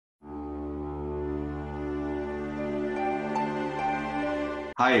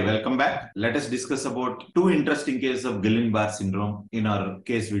Hi, welcome back. Let us discuss about two interesting cases of Guillain Barre syndrome in our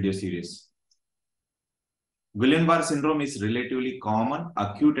case video series. Guillain Barre syndrome is relatively common,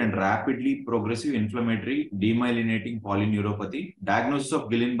 acute and rapidly progressive inflammatory demyelinating polyneuropathy. Diagnosis of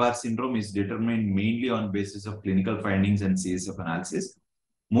Guillain Barre syndrome is determined mainly on basis of clinical findings and CSF analysis.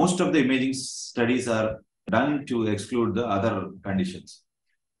 Most of the imaging studies are done to exclude the other conditions.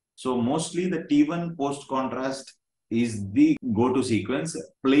 So mostly the T1 post-contrast is the go-to sequence.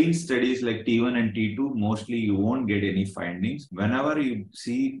 Plain studies like T1 and T2, mostly you won't get any findings. Whenever you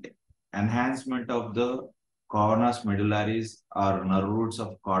see enhancement of the cornus medullaris or nerve roots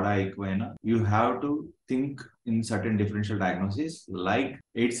of cauda equina, you have to think in certain differential diagnoses like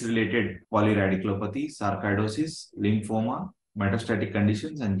AIDS-related polyradiculopathy, sarcoidosis, lymphoma, metastatic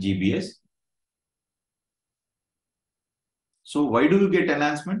conditions, and GBS. So why do you get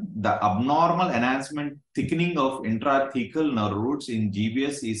enhancement? The abnormal enhancement thickening of intrathecal nerve roots in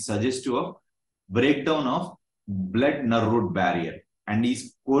GBS is suggestive of breakdown of blood-nerve root barrier and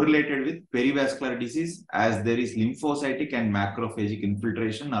is correlated with perivascular disease as there is lymphocytic and macrophagic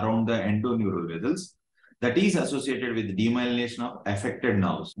infiltration around the endoneural vessels that is associated with demyelination of affected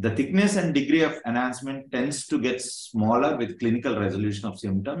nerves. The thickness and degree of enhancement tends to get smaller with clinical resolution of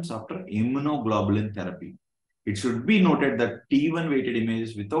symptoms after immunoglobulin therapy. It should be noted that T1 weighted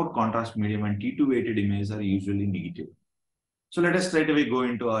images without contrast medium and T2 weighted images are usually negative. So let us straight away go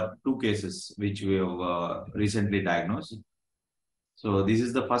into our two cases which we have recently diagnosed. So this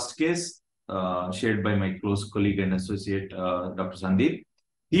is the first case shared by my close colleague and associate Dr. Sandeep.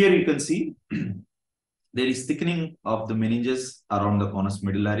 Here you can see there is thickening of the meninges around the conus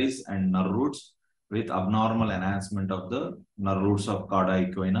medullaris and nerve roots with abnormal enhancement of the nerve roots of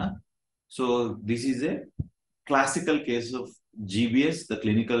cauda equina. So this is a classical case of GBS. The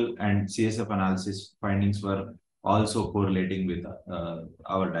clinical and CSF analysis findings were also correlating with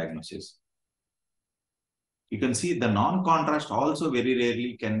our diagnosis. You can see the non-contrast also very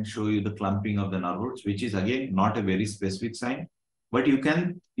rarely can show you the clumping of the nerve roots, which is again not a very specific sign, but your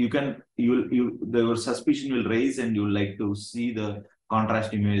suspicion will raise and you will like to see the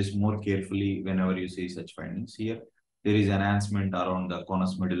contrast images more carefully whenever you see such findings. Here, there is enhancement around the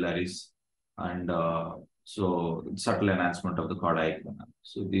conus medullaris and so subtle enhancement of the cauda equina.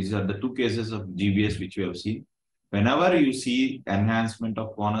 So these are the two cases of GBS which we have seen. Whenever you see enhancement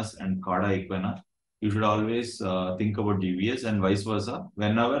of conus and cauda equina, you should always think about GBS and vice versa.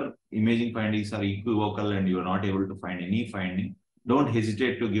 Whenever imaging findings are equivocal and you are not able to find any finding, don't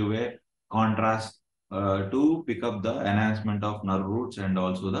hesitate to give a contrast to pick up the enhancement of nerve roots and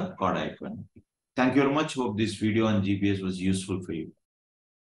also the cauda equina. Thank you very much. Hope this video on GBS was useful for you.